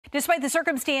Despite the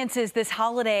circumstances this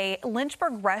holiday,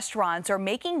 Lynchburg restaurants are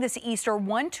making this Easter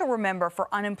one to remember for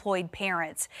unemployed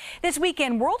parents. This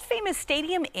weekend, world-famous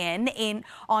Stadium Inn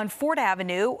on Ford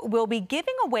Avenue will be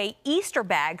giving away Easter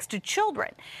bags to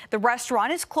children. The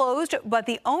restaurant is closed, but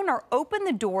the owner opened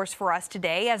the doors for us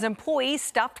today as employees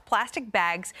stuffed plastic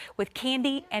bags with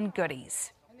candy and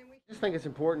goodies. I just think it's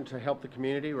important to help the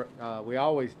community. We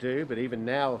always do, but even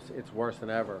now it's worse than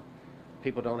ever.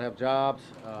 People don't have jobs,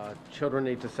 children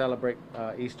need to celebrate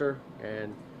Easter,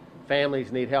 and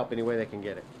families need help any way they can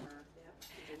get it.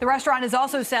 The restaurant is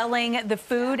also selling the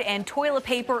food and toilet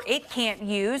paper it can't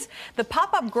use. The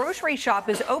pop-up grocery shop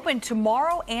is open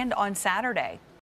tomorrow and on Saturday.